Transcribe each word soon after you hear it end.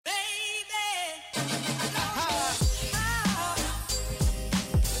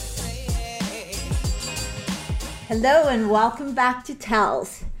Hello and welcome back to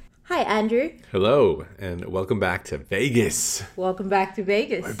Tells. Hi, Andrew. Hello, and welcome back to Vegas. Welcome back to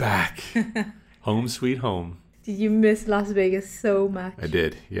Vegas. We're back. Home sweet home. Did you miss Las Vegas so much? I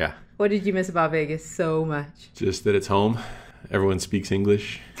did, yeah. What did you miss about Vegas so much? Just that it's home. Everyone speaks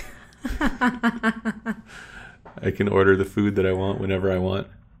English. I can order the food that I want whenever I want.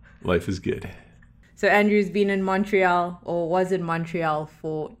 Life is good. So Andrew's been in Montreal, or was in Montreal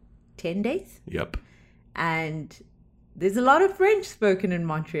for 10 days? Yep. And there's a lot of French spoken in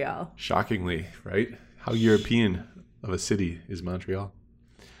Montreal. Shockingly, right? How European of a city is Montreal?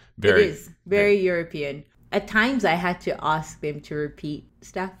 It is very European. At times I had to ask them to repeat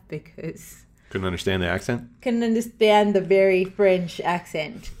stuff because couldn't understand the accent? Couldn't understand the very French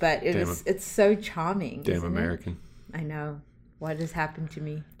accent, but it's so charming. Damn American. I know. What has happened to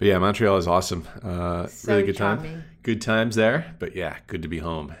me? But yeah, Montreal is awesome. So really good charming. time. Good times there, but yeah, good to be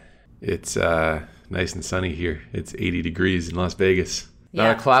home. It's nice and sunny here. It's 80 degrees in Las Vegas.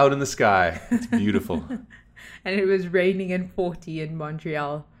 Not a cloud in the sky. It's beautiful. And it was raining and 40 in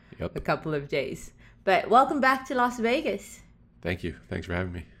Montreal a couple of days. But welcome back to Las Vegas. Thank you. Thanks for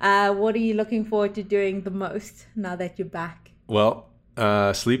having me. What are you looking forward to doing the most now that you're back? Well,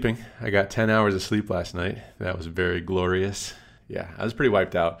 sleeping. I got 10 hours of sleep last night. That was very glorious. Yeah, I was pretty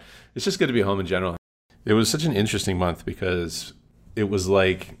wiped out. It's just good to be home in general. It was such an interesting month because it was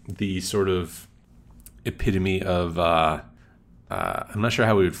like the sort of epitome of, I'm not sure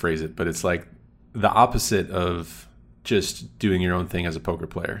how we would phrase it, but it's like the opposite of just doing your own thing as a poker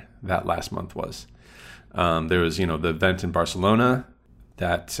player. That last month was. There was, the event in Barcelona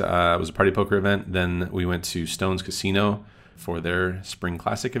that was a party poker event. Then we went to Stones Casino for their Spring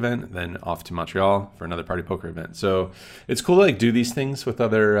Classic event, then off to Montreal for another party poker event. So it's cool to do these things with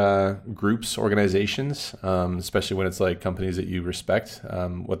other groups, organizations, especially when it's like companies that you respect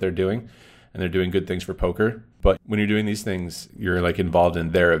what they're doing and they're doing good things for poker. But when you're doing these things, you're involved in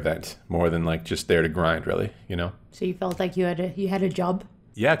their event more than just there to grind, really, So you felt like you had a job?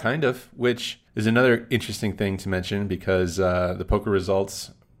 Yeah, kind of, which is another interesting thing to mention because the poker results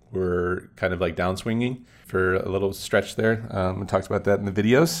were kind of downswinging for a little stretch there. We talked about that in the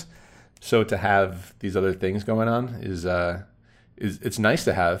videos. So to have these other things going on is it's nice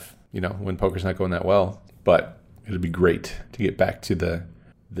to have, when poker's not going that well, but it'd be great to get back to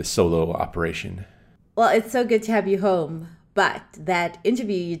the solo operation. Well, it's so good to have you home, but that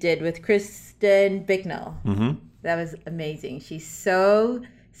interview you did with Kristen Bicknell, that was amazing. She's so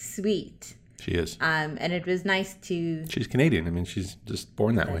sweet. She is. And it was nice to... She's Canadian. I mean, she's just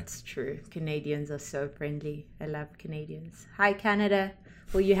born that way. That's true. Canadians are so friendly. I love Canadians. Hi, Canada.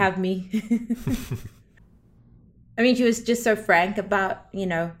 Will you have me? I mean, she was just so frank about,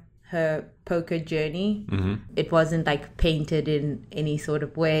 her poker journey. It wasn't painted in any sort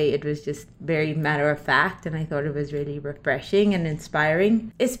of way. It was just very matter of fact. And I thought it was really refreshing and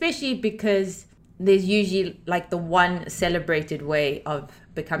inspiring, especially because there's usually the one celebrated way of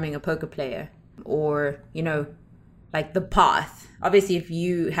becoming a poker player or, the path. Obviously, if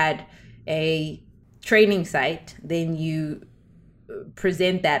you had a training site, then you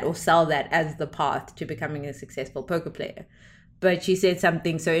present that or sell that as the path to becoming a successful poker player. But she said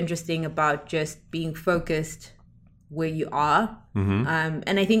something so interesting about just being focused where you are.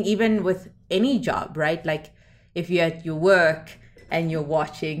 And I think even with any job, right? If you're at your work and you're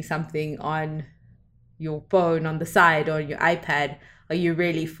watching something on your phone on the side or your iPad, are you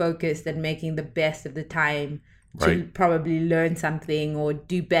really focused and making the best of the time to probably learn something or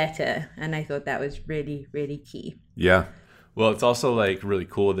do better? And I thought that was really, really key. Yeah. Well, it's also really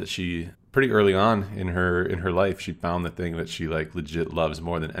cool that she pretty early on in her life, she found the thing that she legit loves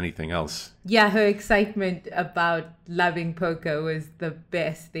more than anything else. Yeah, her excitement about loving poker was the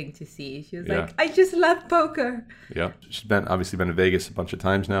best thing to see. She was like, I just love poker. Yeah. She's obviously been to Vegas a bunch of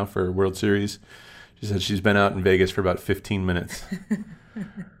times now for World Series. She said she's been out in Vegas for about 15 minutes.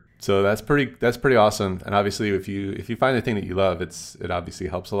 So that's pretty awesome. And obviously, if you find the thing that you love, it obviously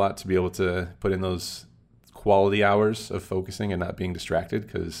helps a lot to be able to put in those quality hours of focusing and not being distracted.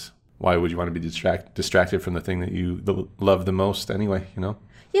 Because why would you want to be distracted from the thing that you love the most anyway?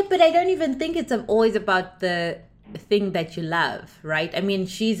 Yeah, but I don't even think it's always about the thing that you love, right? I mean,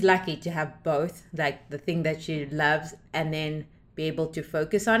 she's lucky to have both, the thing that she loves and then be able to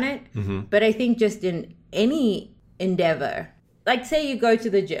focus on it. But I think just in any endeavor, say you go to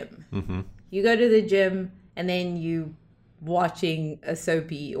the gym. You go to the gym and then you watching a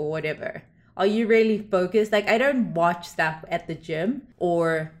soapy or whatever. Are you really focused? I don't watch stuff at the gym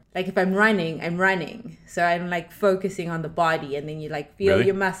or Like if I'm running. So I'm like focusing on the body, and then you like feel Really?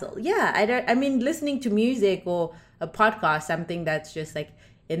 your muscle. Yeah, I mean, listening to music or a podcast, something that's just like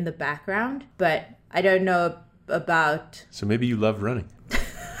in the background, but I don't know about. So maybe you love running.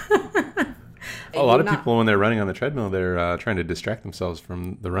 A lot of Not- people, when they're running on the treadmill, they're trying to distract themselves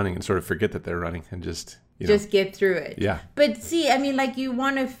from the running and sort of forget that they're running and just, just get through it. Yeah. But see, I mean, like you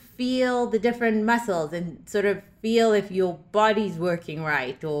want to feel the different muscles and sort of feel if your body's working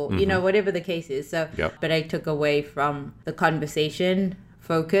right, or you know, whatever the case is. So, Yep. but I took away from the conversation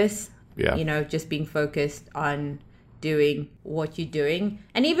focus. Yeah. You know, just being focused on doing what you're doing.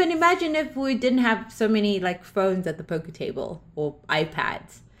 And even imagine if we didn't have so many like phones at the poker table or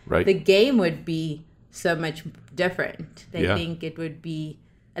iPads. Right. The game would be so much different. I Yeah. think it would be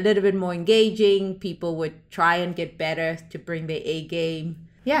a little bit more engaging. People would try and get better to bring their A game.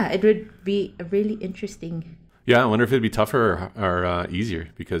 Yeah, it would be a really interesting. Yeah, I wonder if it'd be tougher or easier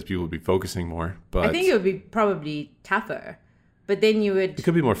because people would be focusing more. But I think it would be probably tougher. But then you would. it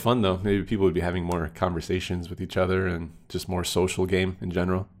could be more fun, though. Maybe people would be having more conversations with each other and just more social game in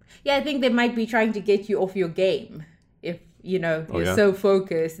general. Yeah, I think they might be trying to get you off your game. If, you know, Oh, you're yeah? so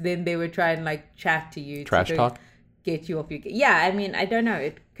focused, then they would try and like chat to you. Trash to talk? Get you off your game. Yeah, I mean, I don't know.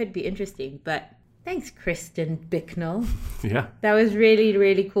 It could be interesting. But thanks, Kristen Bicknell. Yeah. That was really,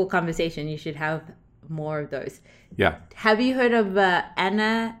 really cool conversation. You should have more of those. Yeah. Have you heard of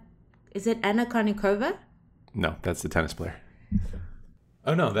Anna? Is it Anna Kournikova? No, that's the tennis player.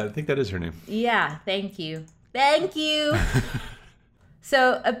 Oh, no, I think that is her name. Yeah, thank you. Thank you.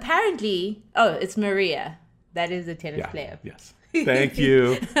 So apparently, it's Maria. That is a tennis Yeah. player. Yes. Thank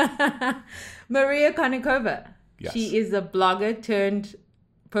you. Maria Kournikova. Yes. She is a blogger turned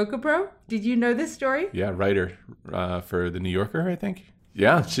poker pro. Did you know this story? Yeah, writer for the New Yorker, I think.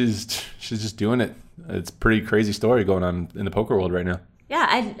 Yeah, she's just doing it. It's a pretty crazy story going on in the poker world right now.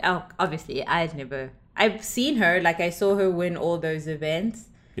 Yeah, obviously I've seen her, like I saw her win all those events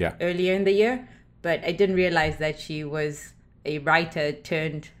Yeah. earlier in the year, but I didn't realize that she was a writer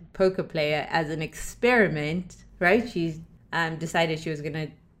turned poker player as an experiment, right? She decided she was going to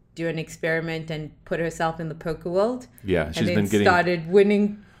do an experiment and put herself in the poker world. Yeah, And she's then been getting started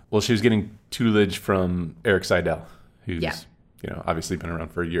winning. well, she was getting tutelage from Eric Seidel, who's Yeah. obviously been around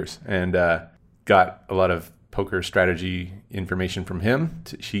for years, and got a lot of poker strategy information from him.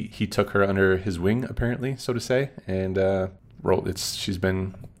 He took her under his wing, apparently, so to say, and she's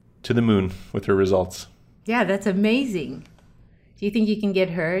been to the moon with her results. Yeah, that's amazing. Do you think you can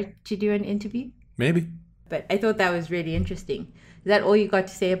get her to do an interview? Maybe. But I thought that was really interesting. Is that all you got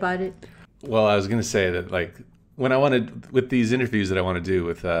to say about it? Well, I was gonna say that, like, when I wanted, with these interviews that I want to do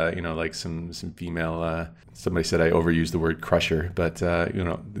with like some female, somebody said I overused the word crusher, but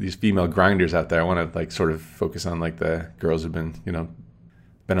these female grinders out there, I want to like sort of focus on like the girls who've been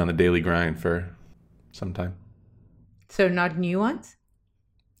on the daily grind for some time. So not new ones?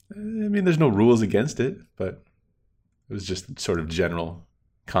 I mean, there's no rules against it, but it was just sort of general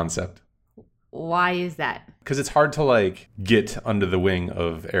concept. Why is that? Because it's hard to like get under the wing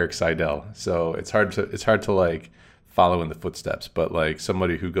of Eric Seidel, so it's hard to like follow in the footsteps. But like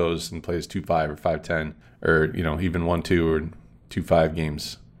somebody who goes and plays 2-5 or 5-10, or even 1-2 or 2-5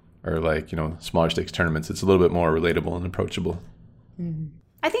 games, or like smaller stakes tournaments, it's a little bit more relatable and approachable. Mm-hmm.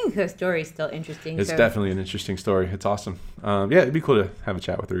 I think her story is still interesting. It's definitely an interesting story. It's awesome. Yeah, it'd be cool to have a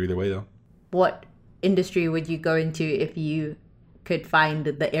chat with her either way, though. What industry would you go into if you could find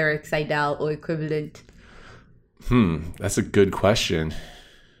the Eric Seidel or equivalent? That's a good question.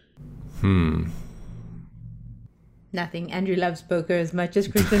 Nothing. Andrew loves poker as much as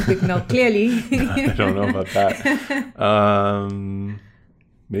Kristen Bicknell, clearly. I don't know about that.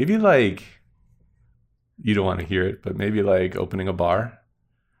 Maybe like, you don't want to hear it, but maybe like opening a bar.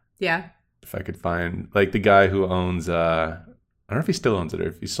 Yeah. If I could find like the guy who owns, I don't know if he still owns it or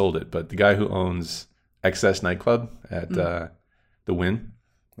if he sold it, but the guy who owns Excess Nightclub at the Wynn,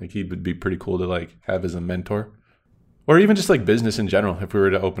 like he would be pretty cool to like have as a mentor. Or even just like business in general. If we were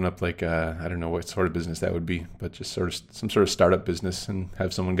to open up like, I don't know what sort of business that would be, but just sort of some sort of startup business and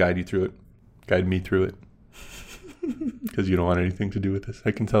have someone guide me through it. Because you don't want anything to do with this.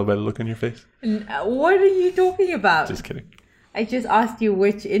 I can tell by the look on your face. What are you talking about? Just kidding. I just asked you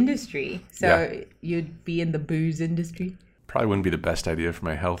which industry. So Yeah. You'd be in the booze industry? Probably wouldn't be the best idea for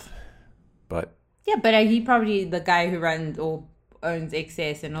my health, but... Yeah, but he probably, the guy who runs or owns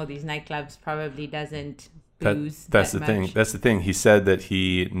Excess and all these nightclubs probably doesn't booze that's that the thing. much. That's the thing. He said that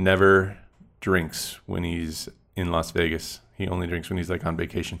he never drinks when he's in Las Vegas. He only drinks when he's like on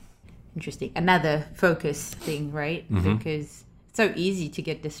vacation. Interesting. Another focus thing, right? Mm-hmm. Because it's so easy to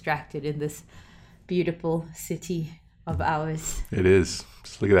get distracted in this beautiful city of ours. It is.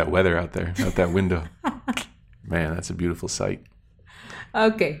 Just look at that weather out there, out that window. Man, that's a beautiful sight.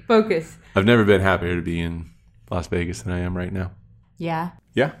 Okay, focus. I've never been happier to be in Las Vegas than I am right now. Yeah.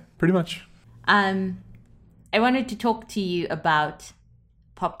 Yeah, pretty much. I wanted to talk to you about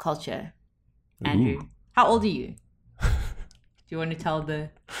pop culture. Andrew, Ooh. how old are you? Do you want to tell the...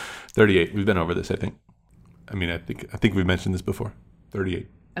 38. We've been over this, I think. I mean, I think we've mentioned this before. 38.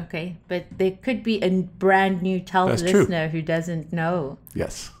 Okay, but there could be a brand new listener who doesn't know.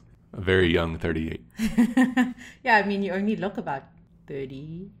 Yes. A very young 38. Yeah, I mean, you only look about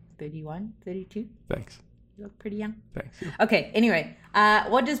 30, 31, 32. Thanks. You look pretty young. Thanks. Okay, anyway,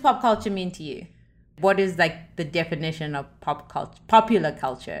 what does pop culture mean to you? What is like the definition of pop culture? Popular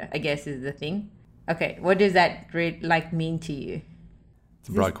culture, I guess, is the thing. Okay, what does that mean to you? It's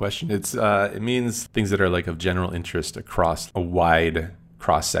a broad question. It means things that are like of general interest across a wide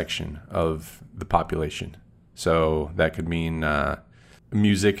cross section of the population. So that could mean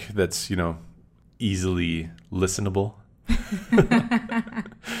music that's, easily listenable,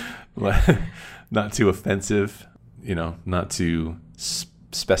 not too offensive, not too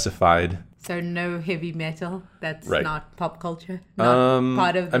specified. So no heavy metal. That's right. Not pop culture. Not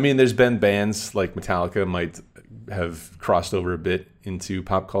part of. I mean, there's been bands like Metallica might have crossed over a bit into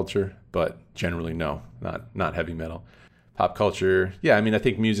pop culture, but generally no, not heavy metal. Pop culture, yeah. I mean, I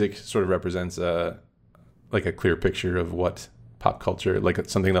think music sort of represents a clear picture of what pop culture, like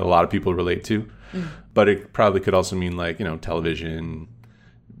something that a lot of people relate to. But it probably could also mean television,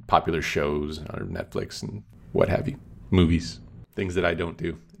 popular shows, or Netflix and what have you, movies, things that I don't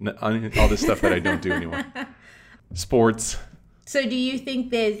do, all this stuff that I don't do anymore. Sports. So do you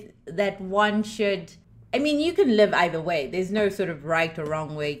think that one should? I mean, you can live either way. There's no sort of right or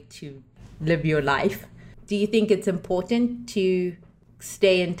wrong way to live your life. Do you think it's important to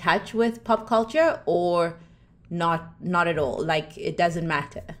stay in touch with pop culture or not at all? Like, it doesn't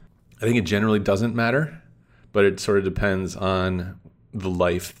matter? I think it generally doesn't matter, but it sort of depends on the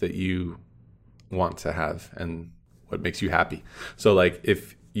life that you want to have and what makes you happy. So like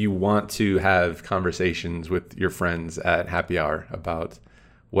if you want to have conversations with your friends at happy hour about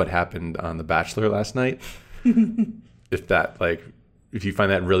what happened on The Bachelor last night, if you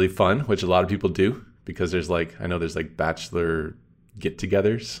find that really fun, which a lot of people do, because there's I know there's Bachelor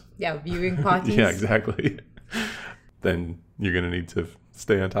get-togethers. Yeah, viewing parties. Yeah, exactly. Then you're going to need to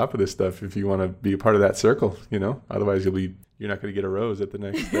stay on top of this stuff if you want to be a part of that circle, Otherwise you're not going to get a rose at the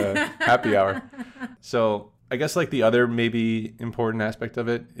next happy hour. So I guess the other maybe important aspect of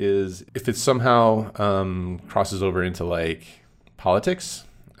it is if it somehow crosses over into politics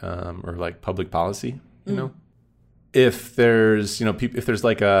or public policy, you know. If there's if there's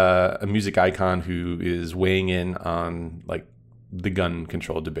a music icon who is weighing in on the gun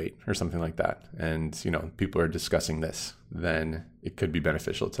control debate or something like that, and people are discussing this, then it could be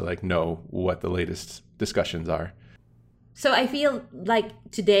beneficial to know what the latest discussions are. So I feel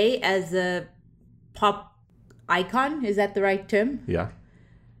today, as a pop icon, is that the right term? Yeah.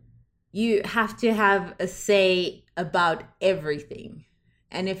 You have to have a say about everything.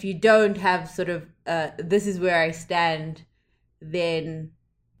 And if you don't have sort of, this is where I stand, then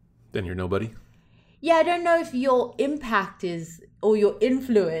you're nobody. Yeah, I don't know if your impact is, or your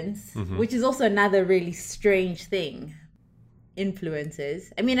influence, which is also another really strange thing,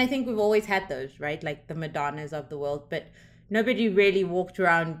 influences. I mean, I think we've always had those, right? Like the Madonnas of the world, but nobody really walked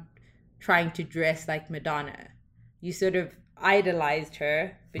around trying to dress like Madonna. You sort of idolized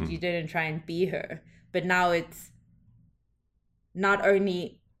her, but you didn't try and be her. But now it's not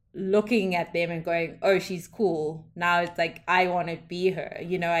only looking at them and going, oh, she's cool. Now it's I want to be her.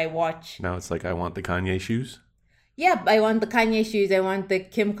 I watch. Now it's I want the Kanye shoes. Yeah, I want the Kanye shoes. I want the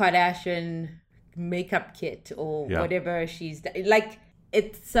Kim Kardashian makeup kit or whatever she's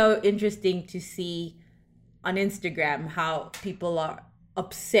it's so interesting to see on Instagram how people are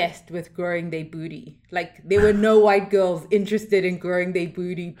obsessed with growing their booty. There were no white girls interested in growing their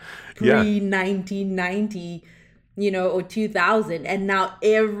booty pre-1990, or 2000. And now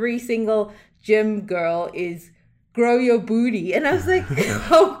every single gym girl is grow your booty. And I was like,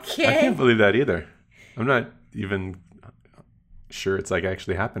 okay. I can't believe that either. I'm not even sure it's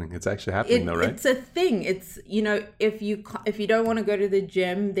actually happening. It's actually happening though, right? It's a thing. It's, if you don't want to go to the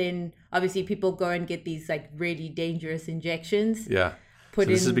gym, then obviously people go and get these really dangerous injections. Yeah. So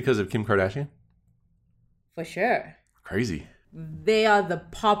this is because of Kim Kardashian? For sure. Crazy. They are the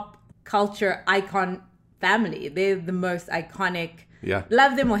pop culture icon family. They're the most iconic. Yeah.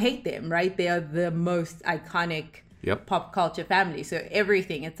 Love them or hate them, right? They are the most iconic pop culture family. So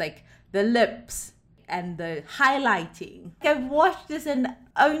everything, it's the lips and the highlighting. I've watched this and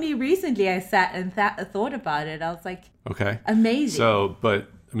only recently I sat and thought about it. I was like, okay, amazing. So, but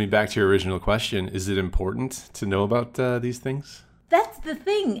I mean, back to your original question, is it important to know about these things? That's the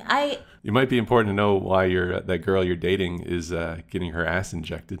thing. It might be important to know why that girl you're dating is getting her ass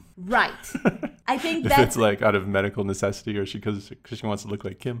injected. Right. I think if it's like out of medical necessity or because she wants to look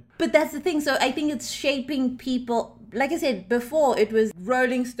like Kim. But that's the thing. So I think it's shaping people. Like I said before, it was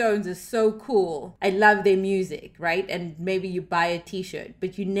Rolling Stones is so cool. I love their music, right? And maybe you buy a t-shirt,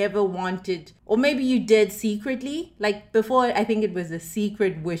 but you never wanted, or maybe you did secretly. Like before, I think it was a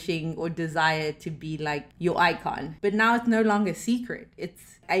secret wishing or desire to be like your icon. But now it's no longer secret.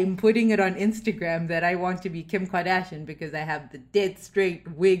 I'm putting it on Instagram that I want to be Kim Kardashian because I have the dead straight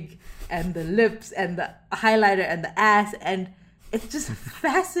wig and the lips and the highlighter and the ass, and it's just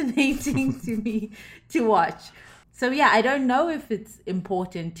fascinating to me to watch. So yeah, I don't know if it's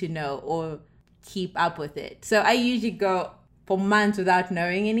important to know or keep up with it. So I usually go for months without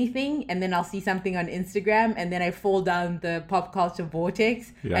knowing anything, and then I'll see something on Instagram, and then I fall down the pop culture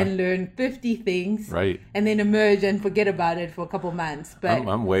vortex and learn 50 things, right? And then emerge and forget about it for a couple months. But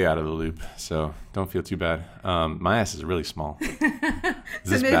I'm way out of the loop, so don't feel too bad. My ass is really small.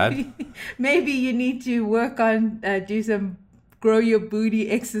 Is this bad? Maybe you need to work on do some grow your booty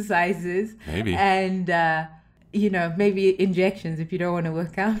exercises. Maybe. And maybe injections if you don't want to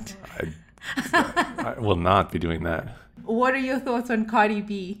work out. I will not be doing that. What are your thoughts on Cardi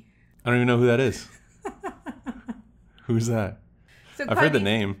B? I don't even know who that is. Who's that? So I've heard the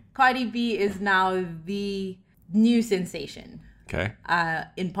name. Cardi B is now the new sensation. Okay.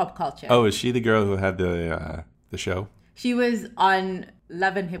 In pop culture. Oh, is she the girl who had the show? She was on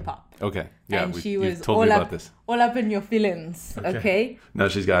Love and Hip Hop. Okay. Yeah, and she was told me about this. All up in your feelings. Okay. Now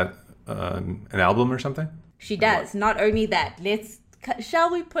she's got an album or something? She does. Not only that,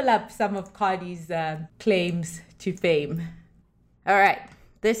 shall we pull up some of Cardi's claims to fame? All right.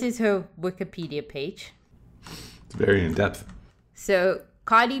 This is her Wikipedia page. It's very in-depth. So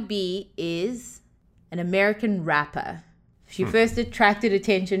Cardi B is an American rapper. She first attracted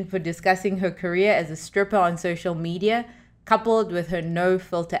attention for discussing her career as a stripper on social media, coupled with her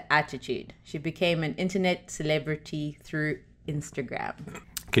no-filter attitude. She became an internet celebrity through Instagram.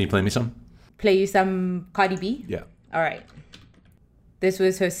 Can you play me some? Play you some Cardi B? Yeah. All right. This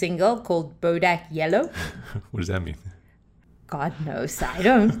was her single called Bodak Yellow. What does that mean? God knows. I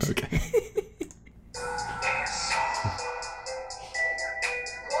don't. Okay.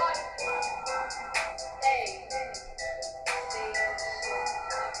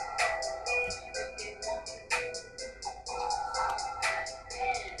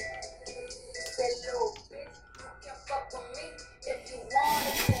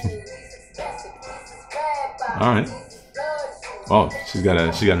 All right. Oh, she got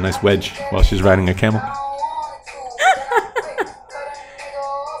a nice wedge while she's riding a camel.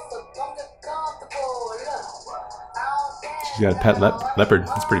 She's got a pet leopard.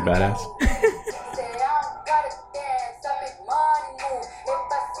 That's pretty badass.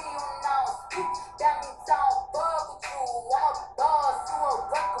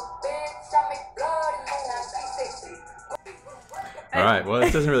 All right. Well,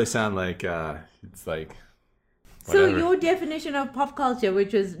 it doesn't really sound like it's like. Whatever. So your definition of pop culture,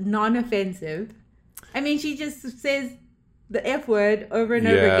 which was non-offensive, I mean, she just says the F word over and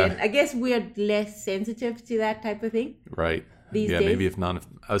over again. I guess we're less sensitive to that type of thing. Right. These days. Maybe if not.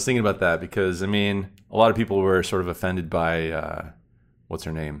 I was thinking about that because, I mean, a lot of people were sort of offended by, what's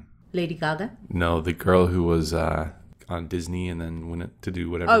her name? Lady Gaga? No, the girl who was on Disney and then went to do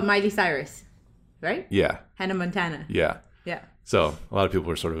whatever. Oh, Miley Cyrus, right? Yeah. Hannah Montana. Yeah. Yeah. So a lot of people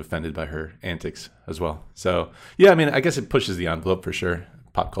were sort of offended by her antics as well. So, yeah, I mean, I guess it pushes the envelope for sure.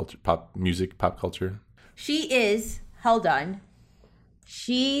 Pop culture, pop music, pop culture. She is, hold on.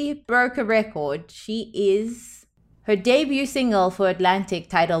 She broke a record. Her debut single for Atlantic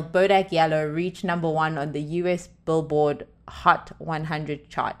titled Bodak Yellow reached #1 on the US Billboard Hot 100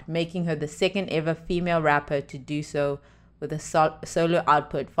 chart, making her the second ever female rapper to do so with a solo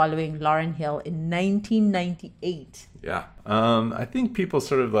output following Lauryn Hill in 1998. Yeah. I think people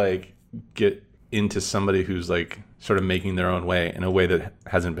sort of like get into somebody who's like sort of making their own way in a way that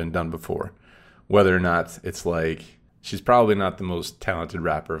hasn't been done before. Whether or not it's like, she's probably not the most talented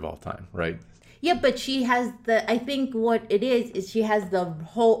rapper of all time, right? Yeah, but she has I think what it is she has the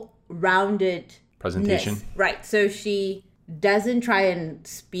whole rounded presentation. Right. So she doesn't try and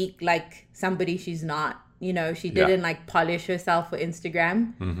speak like somebody she's not. You know, she didn't like polish herself for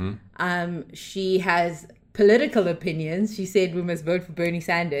Instagram. Mm-hmm. She has political opinions. She said we must vote for Bernie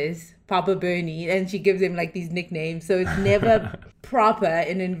Sanders, Papa Bernie, and she gives him like these nicknames. So it's never proper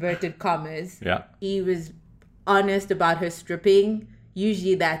in inverted commas. Yeah. He was honest about her stripping.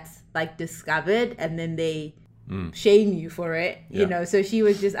 Usually that's like discovered and then they shame you for it, you know. So she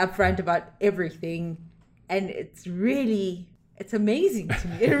was just upfront about everything. And it's amazing to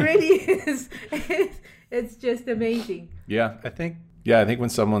me. It really is. It's just amazing. Yeah, I think when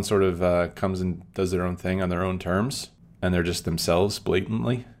someone sort of comes and does their own thing on their own terms, and they're just themselves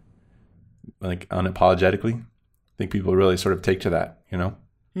blatantly, like unapologetically, I think people really sort of take to that, you know?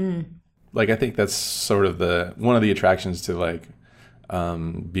 Like, I think that's sort of one of the attractions to like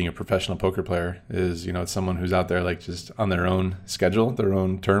being a professional poker player is, you know, it's someone who's out there like just on their own schedule, their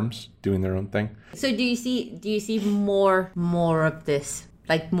own terms, doing their own thing. So do you see more of this,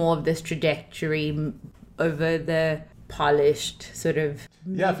 like more of this trajectory over the polished sort of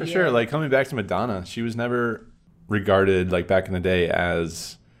media? Yeah, for sure. Like coming back to Madonna, she was never regarded like back in the day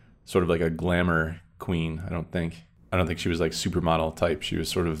as sort of like a glamour queen. I don't think she was like supermodel type. She was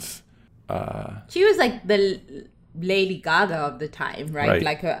sort of she was like the Lady Gaga of the time, right?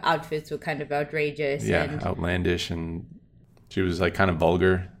 Like her outfits were kind of outrageous. Yeah, and outlandish, and she was like kind of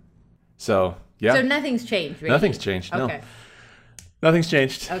vulgar. So yeah. So nothing's changed, really? Nothing's changed. Okay. No. Nothing's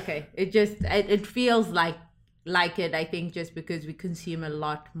changed. Okay. It feels like it, I think, just because we consume a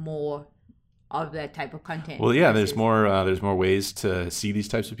lot more of that type of content. Well, yeah, there's more ways to see these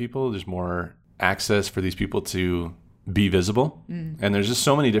types of people. There's more access for these people to be visible. And there's just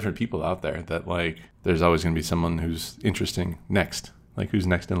so many different people out there that like there's always going to be someone who's interesting next. Like who's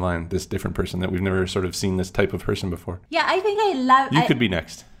next in line, this different person that we've never sort of seen this type of person before. Yeah, I think I love... You could be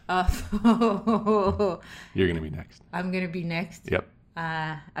next. Oh. You're going to be next. I'm going to be next? Yep.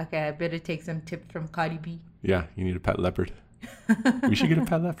 Okay, I better take some tips from Cardi B. Yeah, you need a pet leopard. We should get a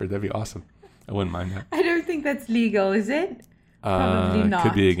pet leopard. That'd be awesome. I wouldn't mind that. I don't think that's legal, is it? Probably not.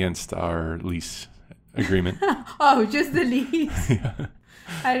 Could be against our lease agreement. Oh, just the lease. Yeah.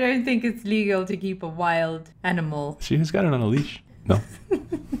 I don't think it's legal to keep a wild animal. She has got it on a leash. No.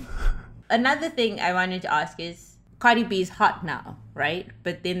 Another thing I wanted to ask is, Cardi B is hot now, right?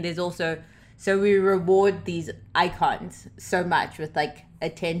 But then there's also, so we reward these icons so much with like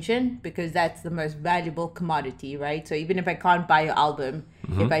attention because that's the most valuable commodity, right? So even if I can't buy your album,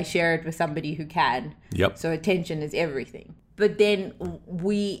 if I share it with somebody who can. Yep. So attention is everything. But then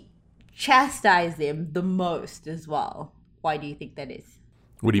we chastise them the most as well. Why do you think that is?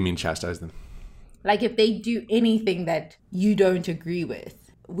 What do you mean chastise them? Like if they do anything that you don't agree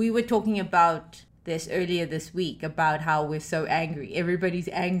with. We were talking about this earlier this week about how we're so angry. Everybody's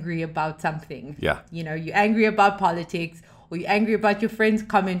angry about something. Yeah. You know, you're angry about politics or you're angry about your friend's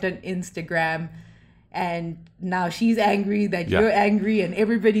comment on Instagram. And now she's angry that you're angry and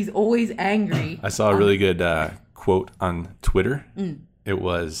everybody's always angry. I saw a really good quote on Twitter. It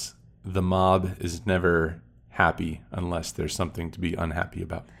was, the mob is never happy unless there's something to be unhappy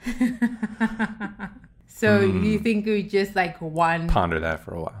about. So you think we just like one ponder that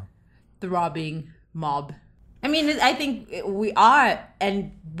for a while. Throbbing mob? I mean, I think we are,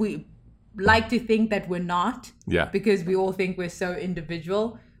 and we like to think that we're not. Yeah. Because we all think we're so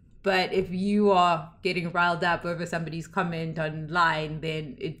individual. But if you are getting riled up over somebody's comment online,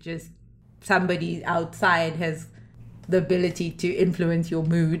 then it just, somebody outside has the ability to influence your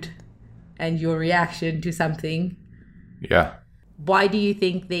mood and your reaction to something. Yeah. Why do you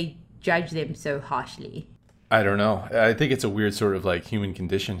think they judge them so harshly? I don't know. I think it's a weird sort of like human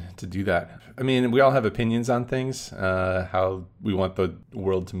condition to do that. I mean, we all have opinions on things, how we want the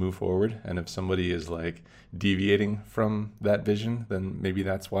world to move forward. And if somebody is like deviating from that vision, then maybe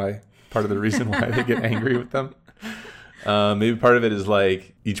that's why, part of the reason why they get angry with them. Maybe part of it is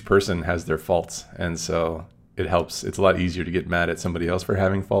like each person has their faults. And so it helps. It's a lot easier to get mad at somebody else for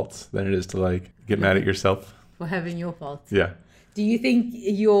having faults than it is to like get mad at yourself. For having your faults. Yeah. Do you think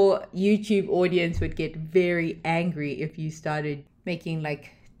your YouTube audience would get very angry if you started making like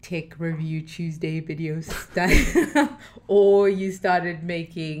Tech Review Tuesday videos or you started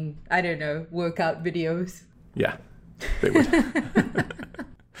making, I don't know, workout videos? Yeah, they would.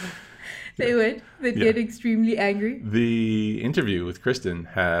 They would. They'd get extremely angry. The interview with Kristen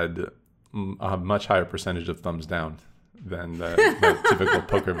had a much higher percentage of thumbs down than the typical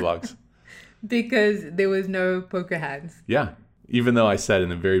poker vlogs. Because there was no poker hands. Yeah. Even though I said in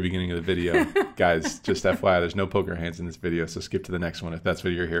the very beginning of the video, guys, just FYI, there's no poker hands in this video, so skip to the next one if that's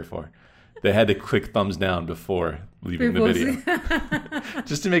what you're here for. They had to click thumbs down before leaving the video.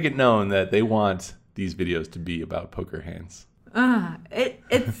 Just to make it known that they want these videos to be about poker hands.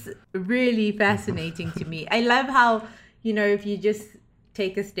 It's really fascinating to me. I love how, you know, if you just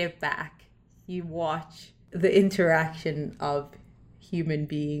take a step back, you watch the interaction of human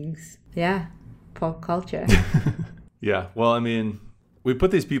beings. Yeah, pop culture. Yeah, well, I mean, we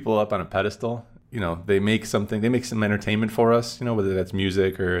put these people up on a pedestal. They make some entertainment for us, whether that's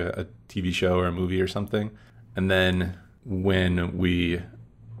music or a TV show or a movie or something. And then when we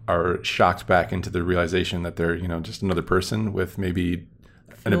are shocked back into the realization that they're, just another person with maybe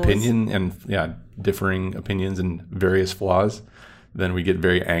an opinion and differing opinions and various flaws, then we get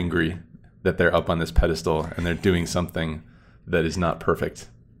very angry that they're up on this pedestal and they're doing something that is not perfect,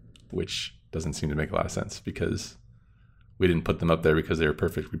 which doesn't seem to make a lot of sense because we didn't put them up there because they were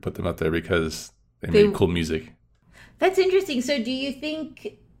perfect. We put them up there because they made cool music. That's interesting. So do you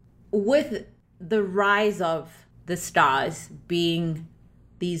think with the rise of the stars being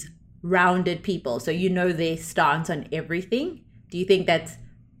these rounded people, so their stance on everything, do you think that's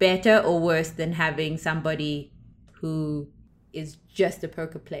better or worse than having somebody who is just a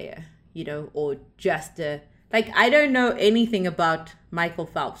poker player, or just I don't know anything about Michael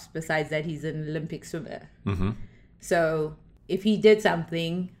Phelps besides that he's an Olympic swimmer. Mm-hmm. So if he did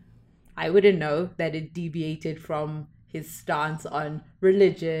something, I wouldn't know that it deviated from his stance on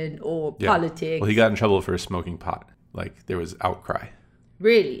religion or politics. Well, he got in trouble for smoking pot. There was outcry.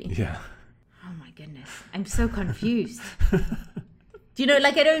 Really? Yeah. Oh my goodness. I'm so confused. Do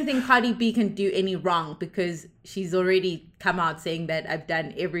I don't think Cardi B can do any wrong because she's already come out saying that I've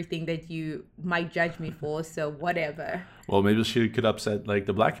done everything that you might judge me for, so whatever. Well, maybe she could upset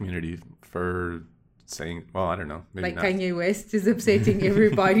the black community for saying, well, I don't know. Maybe not. Kanye West is upsetting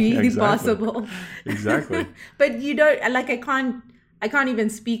everybody possible. Exactly. But you don't, I can't even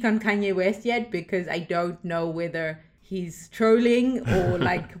speak on Kanye West yet because I don't know whether he's trolling or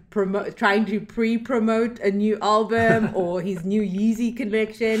trying to pre-promote a new album or his new Yeezy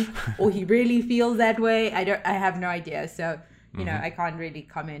collection, or he really feels that way. I have no idea. So, I can't really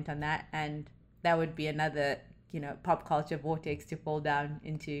comment on that. And that would be another, pop culture vortex to fall down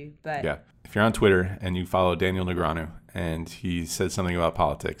into. But yeah, if you're on Twitter and you follow Daniel Negreanu and he said something about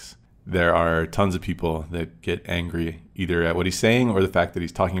politics, there are tons of people that get angry either at what he's saying or the fact that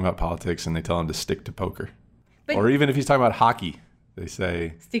he's talking about politics, and they tell him to stick to poker. But, or even if he's talking about hockey, they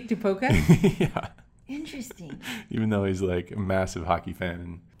say stick to poker. Yeah. Interesting. Even though he's a massive hockey fan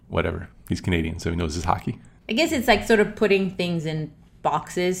and whatever, he's Canadian, so he knows his hockey. I guess it's sort of putting things in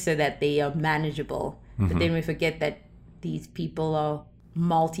boxes so that they are manageable. Mm-hmm. But then we forget that these people are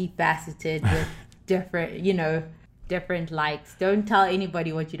multifaceted with different likes. Don't tell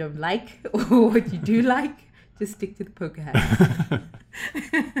anybody what you don't like or what you do like. Just stick to the poker hand.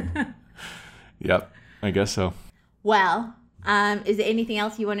 Yep, I guess so. Well, is there anything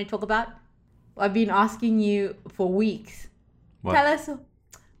else you want to talk about? I've been asking you for weeks. What? Tell us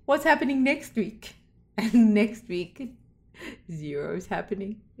what's happening next week. And next week, zero is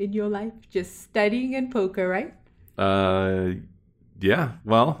happening in your life. Just studying and poker, right? Yeah.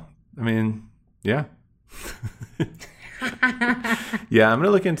 Well, I mean, yeah. Yeah, I'm going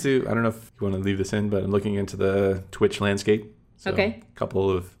to look into, I don't know if you want to leave this in, but I'm looking into the Twitch landscape. So okay. A couple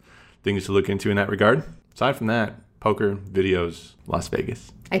of things to look into in that regard. Aside from that, poker, videos, Las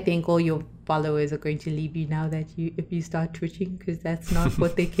Vegas. I think all your followers are going to leave you now that if you start twitching, because that's not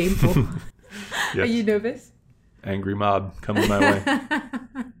what they came for. Yes. Are you nervous? Angry mob coming my way.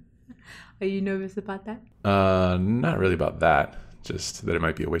 Are you nervous about that? Not really about that. Just that it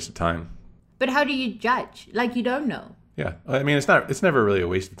might be a waste of time. But how do you judge? You don't know. Yeah. I mean, it's never really a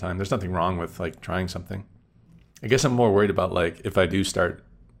waste of time. There's nothing wrong with trying something. I guess I'm more worried about if I do start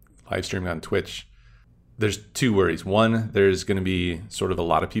live streaming on Twitch, there's two worries. One, there's going to be sort of a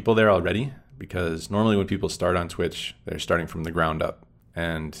lot of people there already, because normally when people start on Twitch, they're starting from the ground up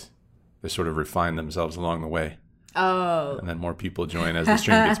and they sort of refine themselves along the way. Oh. And then more people join as the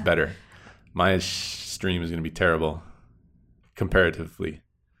stream gets better. My stream is going to be terrible comparatively,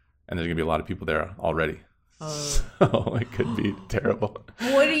 and there's going to be a lot of people there already. Oh. So it could be terrible.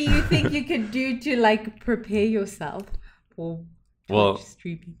 What do you think you could do to prepare yourself for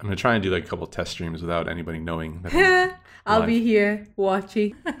streaming? I'm going to try and do a couple test streams without anybody knowing that I'll be here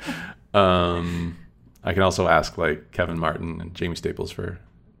watching. I can also ask Kevin Martin and Jamie Staples for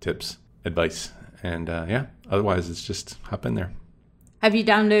tips, advice, and otherwise it's just hop in there. Have you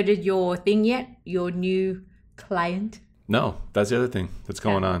downloaded your thing yet? Your new client? No, that's the other thing that's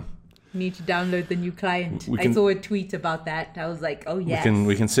going on. You need to download the new client. I saw a tweet about that. I was like, oh yes.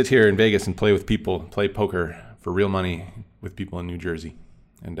 We can sit here in Vegas and play with people, play poker for real money with people in New Jersey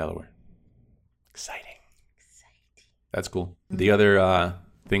and Delaware. Exciting. That's cool. The other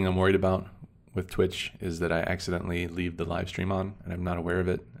thing I'm worried about with Twitch is that I accidentally leave the live stream on and I'm not aware of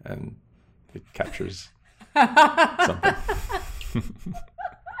it, and it captures something.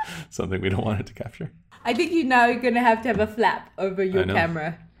 Something we don't want it to capture. I think you now you're going to have a flap over your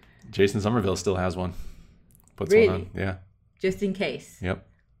camera. Jason Somerville still has one. Puts really? one on. Yeah. Just in case. Yep.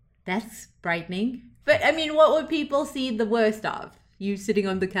 That's frightening. But, I mean, what would people see the worst of? You sitting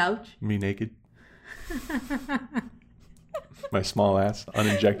on the couch? Me naked. My small ass,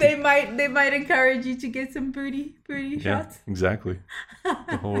 uninjected. They might encourage you to get some booty shots. Yeah, exactly.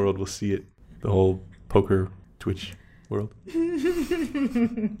 The whole world will see it. The whole poker Twitch world.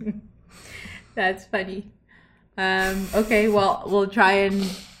 That's funny. Okay, well, we'll try and,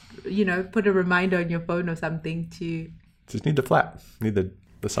 put a reminder on your phone or something to... Just need the flap. Need the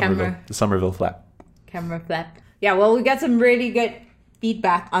Somerville flap. Camera flap. Yeah, well, we got some really good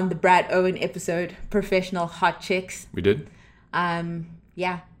feedback on the Brad Owen episode, Professional Hot Chicks. We did?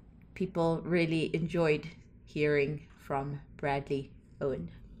 Yeah, people really enjoyed hearing from Bradley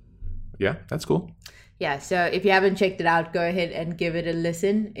Owen. Yeah, that's cool. Yeah, so if you haven't checked it out, go ahead and give it a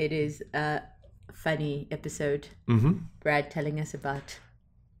listen. It is a funny episode. Mm-hmm. Brad telling us about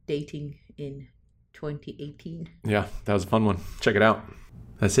dating in 2018. Yeah, that was a fun one. Check it out.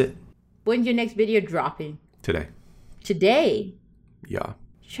 That's it. When's your next video dropping? Today. Today? Yeah.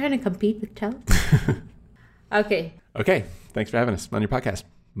 You're trying to compete with Tell? Okay. Okay. Thanks for having us on your podcast.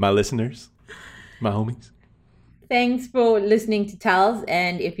 My listeners. My homies. Thanks for listening to Tells.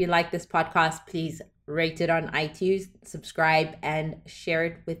 And if you like this podcast, please rate it on iTunes, subscribe, and share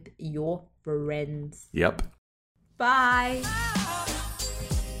it with your friends. Yep. Bye.